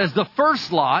 It says the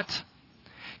first lot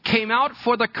came out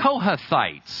for the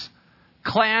Kohathites,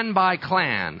 clan by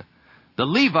clan. The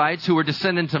Levites, who were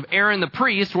descendants of Aaron the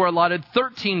priest, were allotted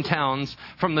 13 towns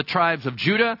from the tribes of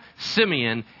Judah,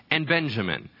 Simeon, and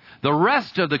Benjamin. The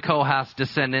rest of the Kohath's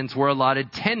descendants were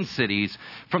allotted 10 cities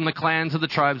from the clans of the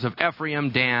tribes of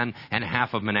Ephraim, Dan, and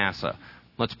half of Manasseh.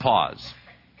 Let's pause.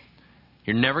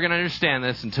 You're never going to understand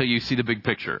this until you see the big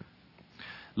picture.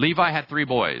 Levi had 3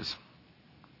 boys.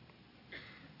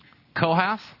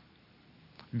 Kohath,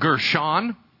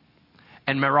 Gershon,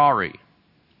 and Merari.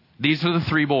 These are the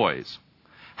 3 boys.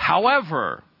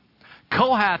 However,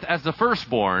 Kohath, as the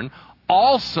firstborn,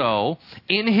 also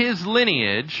in his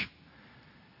lineage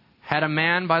had a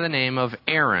man by the name of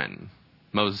Aaron.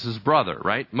 Moses' brother,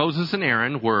 right? Moses and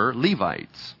Aaron were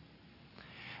Levites.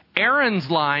 Aaron's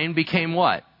line became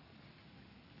what?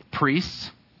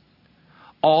 Priests.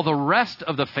 All the rest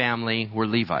of the family were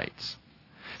Levites.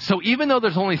 So even though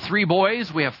there's only 3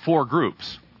 boys, we have 4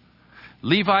 groups.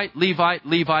 Levite, Levite,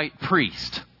 Levite,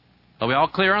 priest. Are we all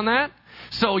clear on that?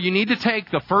 So you need to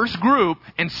take the first group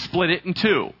and split it in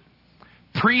 2.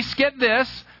 Priests get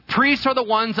this. Priests are the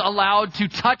ones allowed to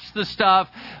touch the stuff,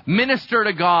 minister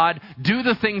to God, do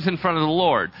the things in front of the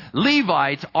Lord.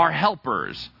 Levites are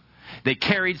helpers. They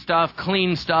carried stuff,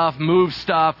 cleaned stuff, moved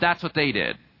stuff. That's what they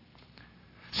did.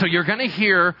 So you're going to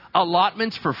hear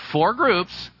allotments for 4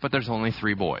 groups, but there's only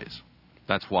 3 boys.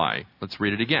 That's why. Let's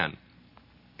read it again.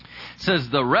 It says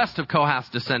the rest of Kohath's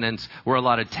descendants were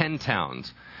allotted 10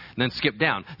 towns. And then skip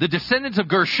down. The descendants of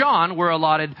Gershon were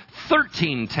allotted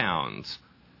 13 towns.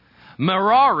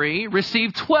 Merari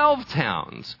received 12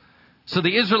 towns. So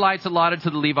the Israelites allotted to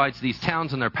the Levites these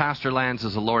towns and their pasture lands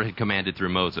as the Lord had commanded through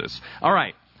Moses. All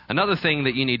right, another thing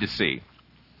that you need to see.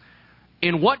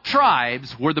 In what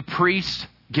tribes were the priests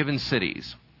given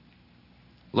cities?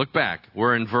 Look back.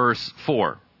 We're in verse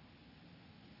 4.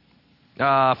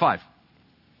 5.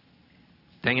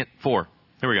 Dang it, 4.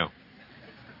 Here we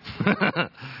go.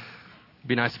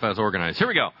 Be nice if I was organized. Here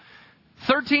we go.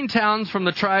 13 towns from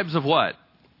the tribes of what?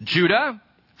 Judah,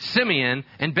 Simeon,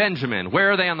 and Benjamin.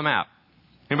 Where are they on the map?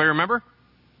 Anybody remember?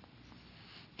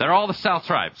 They're all the south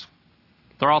tribes.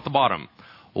 They're all at the bottom.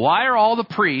 Why are all the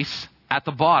priests at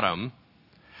the bottom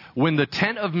when the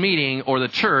tent of meeting or the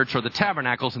church or the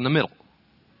tabernacle's in the middle?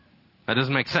 That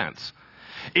doesn't make sense.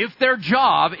 If their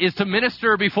job is to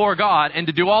minister before God and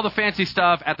to do all the fancy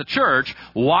stuff at the church,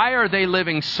 why are they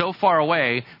living so far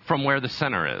away from where the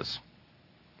center is?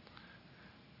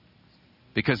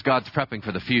 Because God's prepping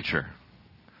for the future.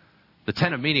 The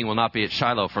tent of meeting will not be at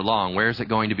Shiloh for long. Where is it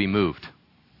going to be moved?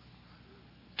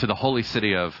 To the holy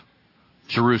city of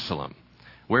Jerusalem.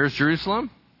 Where is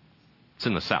Jerusalem? It's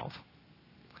in the south.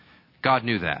 God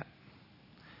knew that.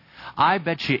 I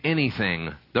bet you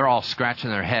anything, they're all scratching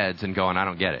their heads and going, I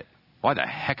don't get it. Why the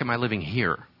heck am I living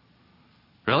here?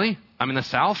 Really? I'm in the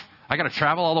south? I got to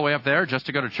travel all the way up there just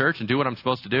to go to church and do what I'm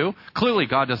supposed to do? Clearly,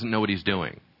 God doesn't know what he's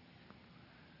doing.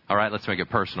 All right, let's make it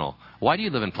personal. Why do you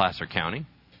live in Placer County?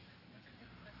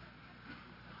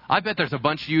 I bet there's a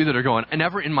bunch of you that are going,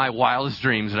 never in my wildest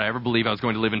dreams did I ever believe I was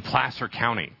going to live in Placer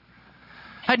County.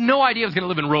 I had no idea I was going to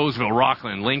live in Roseville,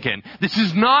 Rockland, Lincoln. This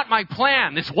is not my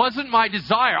plan. This wasn't my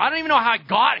desire. I don't even know how I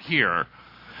got here.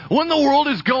 When the world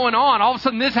is going on, all of a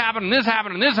sudden this happened, and this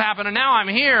happened, and this happened, and now I'm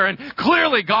here, and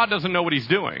clearly God doesn't know what he's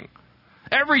doing.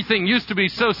 Everything used to be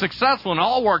so successful and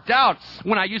all worked out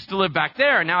when I used to live back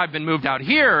there, and now I've been moved out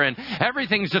here, and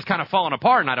everything's just kind of falling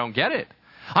apart, and I don't get it.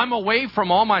 I'm away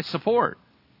from all my support.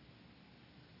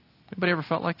 Anybody ever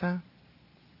felt like that?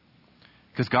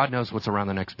 Because God knows what's around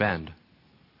the next bend.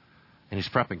 And he's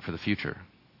prepping for the future.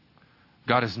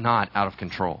 God is not out of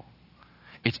control.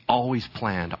 It's always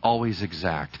planned, always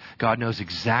exact. God knows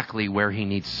exactly where he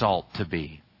needs salt to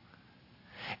be.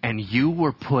 And you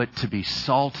were put to be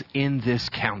salt in this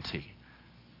county.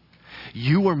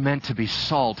 You were meant to be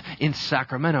salt in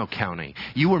Sacramento County.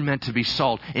 You were meant to be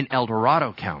salt in El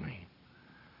Dorado County.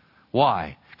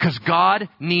 Why? Because God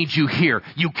needs you here.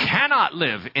 You cannot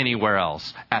live anywhere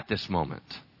else at this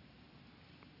moment.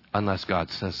 Unless God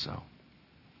says so.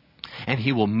 And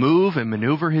he will move and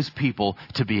maneuver his people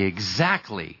to be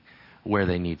exactly where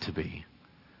they need to be.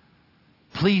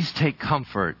 Please take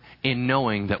comfort in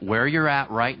knowing that where you're at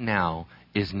right now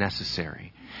is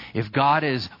necessary. If God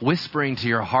is whispering to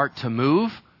your heart to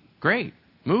move, great,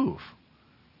 move.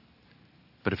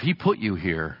 But if he put you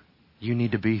here, you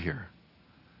need to be here.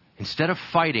 Instead of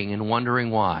fighting and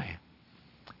wondering why,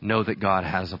 know that God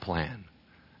has a plan.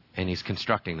 And he's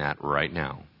constructing that right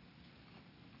now.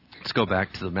 Let's go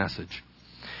back to the message.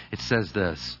 It says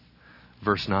this,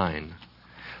 verse 9.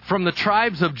 From the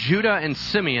tribes of Judah and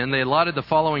Simeon, they allotted the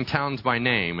following towns by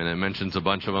name. And it mentions a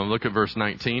bunch of them. Look at verse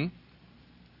 19.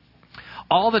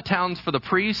 All the towns for the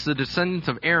priests, the descendants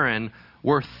of Aaron,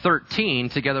 were 13,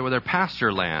 together with their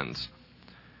pasture lands.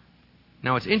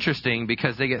 Now it's interesting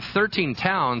because they get 13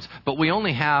 towns, but we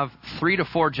only have 3 to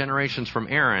 4 generations from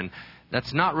Aaron.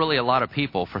 That's not really a lot of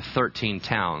people for 13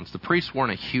 towns. The priests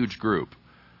weren't a huge group.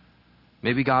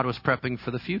 Maybe God was prepping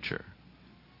for the future.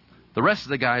 The rest of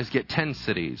the guys get 10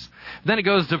 cities. Then it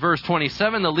goes to verse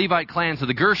 27. The Levite clans of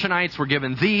the Gershonites were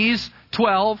given these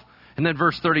 12. And then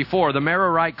verse 34. The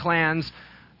Merarite clans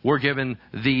were given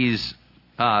these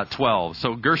 12.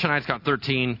 So Gershonites got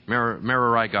 13.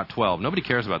 Merarite got 12. Nobody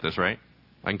cares about this, right?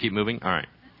 I can keep moving? All right.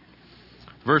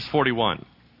 Verse 41.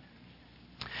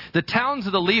 The towns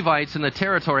of the Levites in the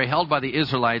territory held by the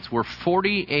Israelites were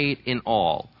 48 in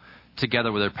all,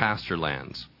 together with their pasture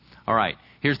lands. All right,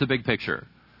 here's the big picture.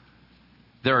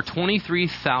 There are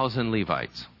 23,000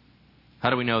 Levites. How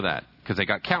do we know that? Because they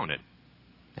got counted,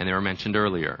 and they were mentioned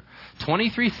earlier.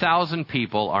 23,000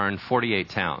 people are in 48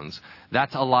 towns.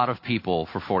 That's a lot of people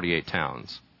for 48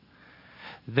 towns.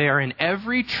 They are in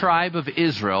every tribe of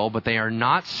Israel, but they are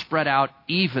not spread out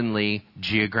evenly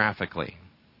geographically.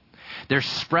 They're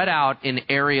spread out in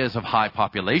areas of high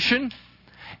population,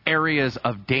 areas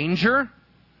of danger,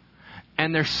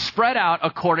 and they're spread out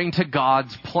according to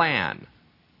God's plan.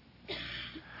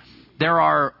 There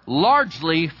are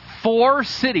largely 4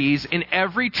 cities in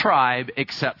every tribe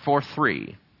except for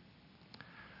 3.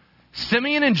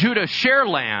 Simeon and Judah share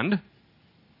land,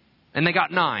 and they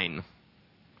got 9.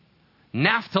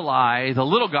 Naphtali, the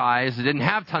little guys that didn't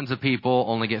have tons of people,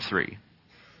 only get 3.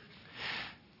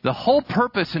 The whole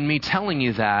purpose in me telling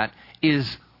you that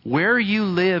is where you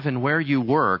live and where you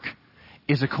work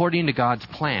is according to God's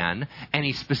plan. And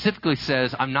he specifically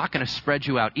says, I'm not going to spread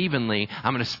you out evenly.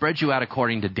 I'm going to spread you out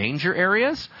according to danger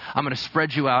areas. I'm going to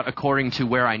spread you out according to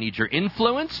where I need your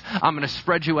influence. I'm going to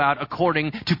spread you out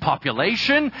according to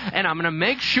population. And I'm going to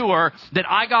make sure that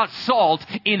I got salt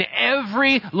in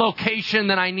every location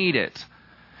that I need it.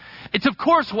 It's of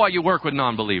course why you work with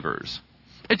non-believers.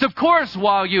 It's of course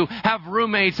why you have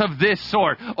roommates of this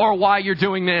sort, or why you're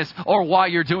doing this, or why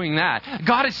you're doing that.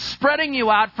 God is spreading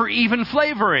you out for even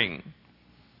flavoring.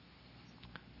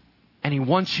 And he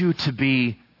wants you to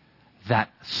be that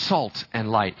salt and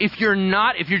light. If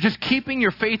you're just keeping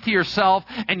your faith to yourself,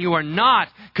 and you are not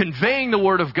conveying the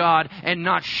Word of God, and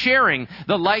not sharing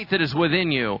the light that is within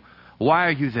you, why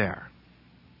are you there?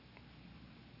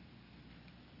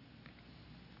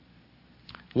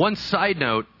 One side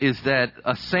note is that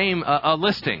a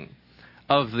listing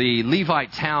of the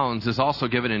Levite towns is also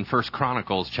given in 1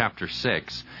 Chronicles chapter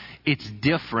 6. It's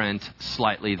different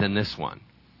slightly than this one.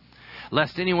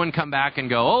 Lest anyone come back and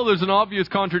go, oh, there's an obvious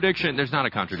contradiction. There's not a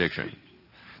contradiction.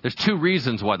 There's 2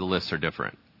 reasons why the lists are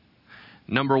different.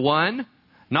 Number 1,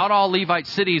 not all Levite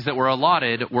cities that were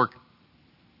allotted were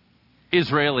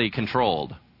Israeli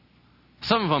controlled.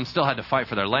 Some of them still had to fight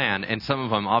for their land, and some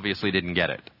of them obviously didn't get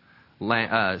it.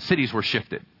 Cities were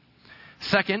shifted.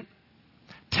 Second,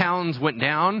 towns went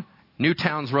down, new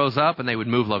towns rose up, and they would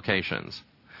move locations.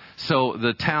 So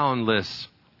the town lists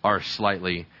are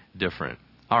slightly different.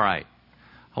 All right.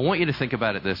 I want you to think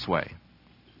about it this way.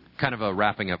 Kind of a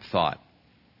wrapping up thought.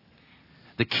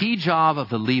 The key job of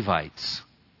the Levites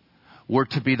were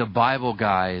to be the Bible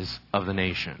guys of the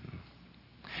nation.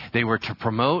 They were to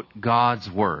promote God's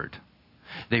word.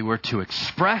 They were to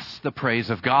express the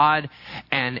praise of God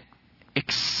and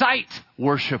excite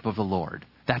worship of the Lord.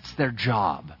 That's their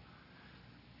job.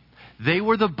 They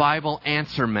were the Bible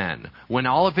answer men. When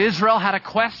all of Israel had a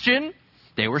question,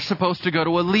 they were supposed to go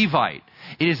to a Levite.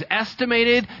 It is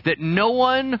estimated that no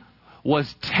one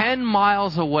was 10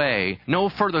 miles away, no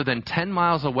further than 10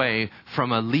 miles away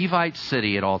from a Levite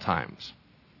city at all times.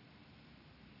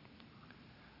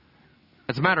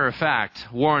 As a matter of fact,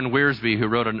 Warren Wiersbe, who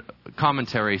wrote a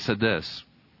commentary, said this: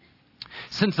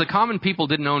 since the common people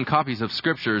didn't own copies of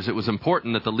scriptures, it was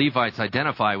important that the Levites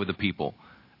identify with the people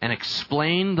and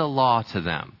explain the law to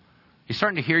them. You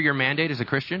starting to hear your mandate as a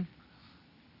Christian?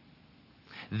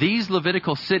 These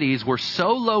Levitical cities were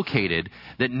so located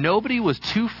that nobody was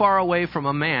too far away from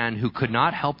a man who could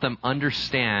not help them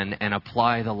understand and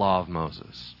apply the law of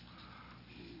Moses.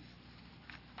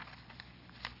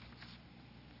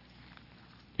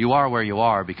 You are where you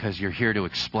are because you're here to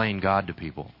explain God to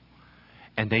people.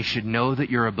 And they should know that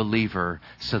you're a believer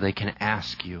so they can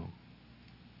ask you.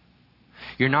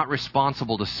 You're not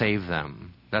responsible to save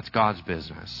them. That's God's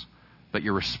business. But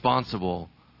you're responsible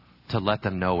to let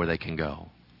them know where they can go.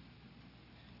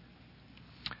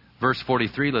 Verse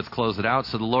 43, let's close it out.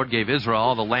 So the Lord gave Israel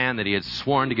all the land that he had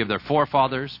sworn to give their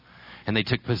forefathers, and they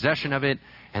took possession of it,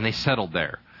 and they settled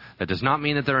there. That does not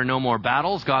mean that there are no more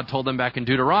battles. God told them back in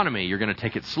Deuteronomy, you're going to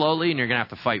take it slowly, and you're going to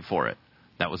have to fight for it.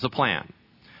 That was the plan.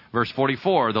 Verse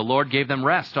 44, the Lord gave them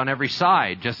rest on every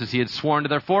side, just as he had sworn to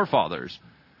their forefathers.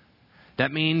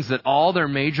 That means that all their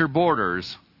major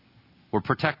borders were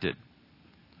protected.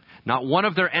 Not one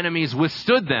of their enemies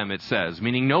withstood them, it says,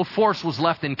 meaning no force was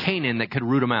left in Canaan that could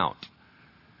root them out.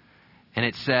 And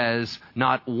it says,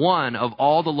 not one of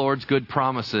all the Lord's good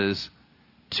promises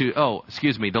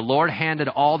the Lord handed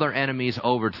all their enemies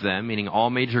over to them, meaning all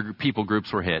major people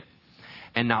groups were hit.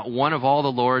 And not one of all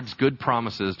the Lord's good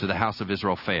promises to the house of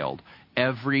Israel failed.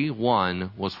 Every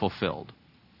one was fulfilled.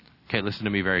 Okay, listen to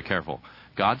me very careful.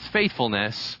 God's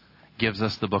faithfulness gives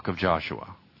us the book of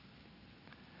Joshua.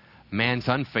 Man's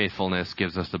unfaithfulness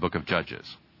gives us the book of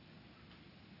Judges.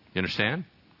 You understand?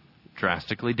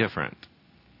 Drastically different.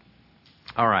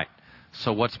 All right.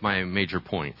 So what's my major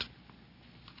point?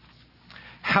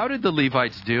 How did the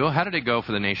Levites do? How did it go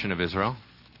for the nation of Israel?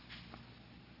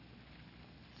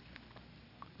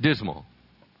 Dismal.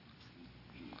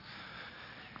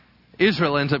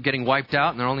 Israel ends up getting wiped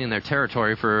out, and they're only in their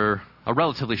territory for a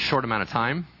relatively short amount of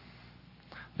time.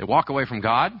 They walk away from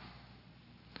God,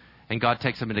 and God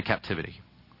takes them into captivity.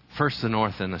 First the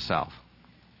north, then the south.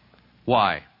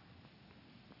 Why?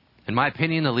 In my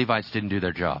opinion, the Levites didn't do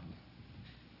their job.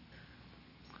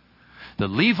 The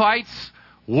Levites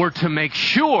were to make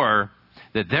sure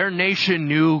that their nation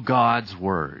knew God's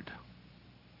word.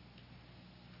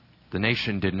 The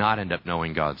nation did not end up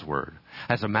knowing God's word.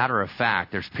 As a matter of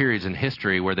fact, there's periods in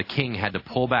history where the king had to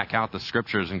pull back out the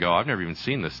scriptures and go, I've never even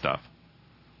seen this stuff.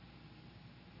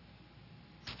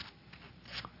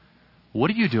 What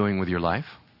are you doing with your life?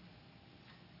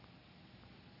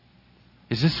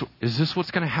 Is this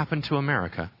what's going to happen to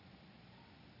America?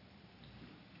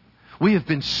 We have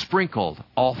been sprinkled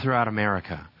all throughout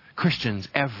America. Christians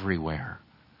everywhere.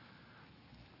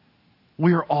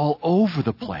 We're all over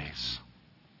the place.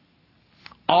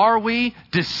 Are we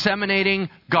disseminating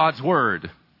God's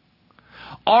word?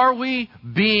 Are we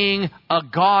being a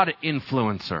God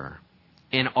influencer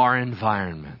in our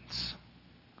environments?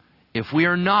 If we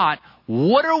are not,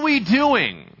 what are we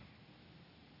doing?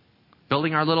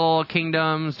 Building our little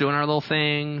kingdoms, doing our little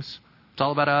things. It's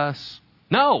all about us.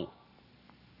 No.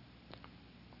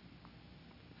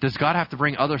 Does God have to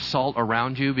bring other salt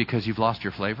around you because you've lost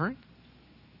your flavoring?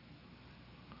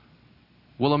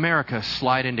 Will America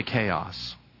slide into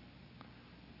chaos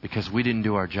because we didn't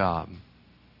do our job,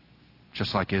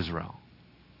 just like Israel?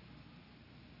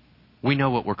 We know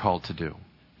what we're called to do.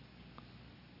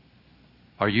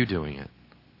 Are you doing it?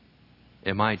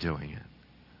 Am I doing it?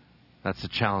 That's the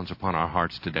challenge upon our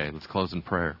hearts today. Let's close in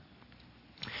prayer.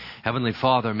 Heavenly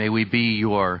Father, may we be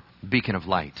your beacon of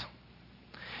light.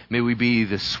 May we be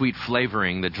the sweet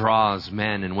flavoring that draws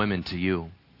men and women to you.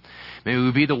 May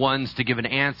we be the ones to give an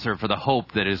answer for the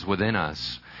hope that is within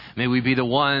us. May we be the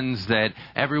ones that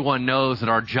everyone knows at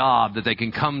our job that they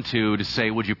can come to say,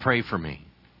 would you pray for me?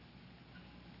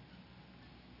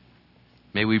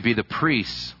 May we be the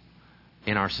priests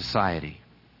in our society.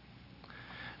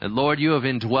 And Lord, you have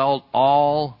indwelt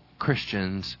all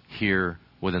Christians here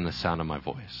within the sound of my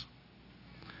voice.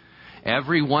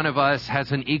 Every one of us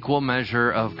has an equal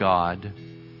measure of God.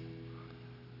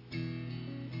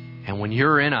 And when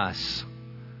you're in us,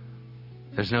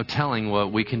 there's no telling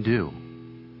what we can do.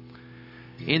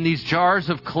 In these jars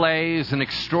of clay is an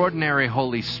extraordinary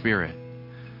Holy Spirit.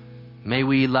 May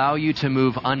we allow you to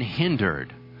move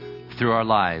unhindered through our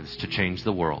lives to change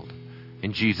the world.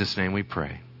 In Jesus' name we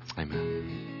pray.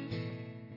 Amen.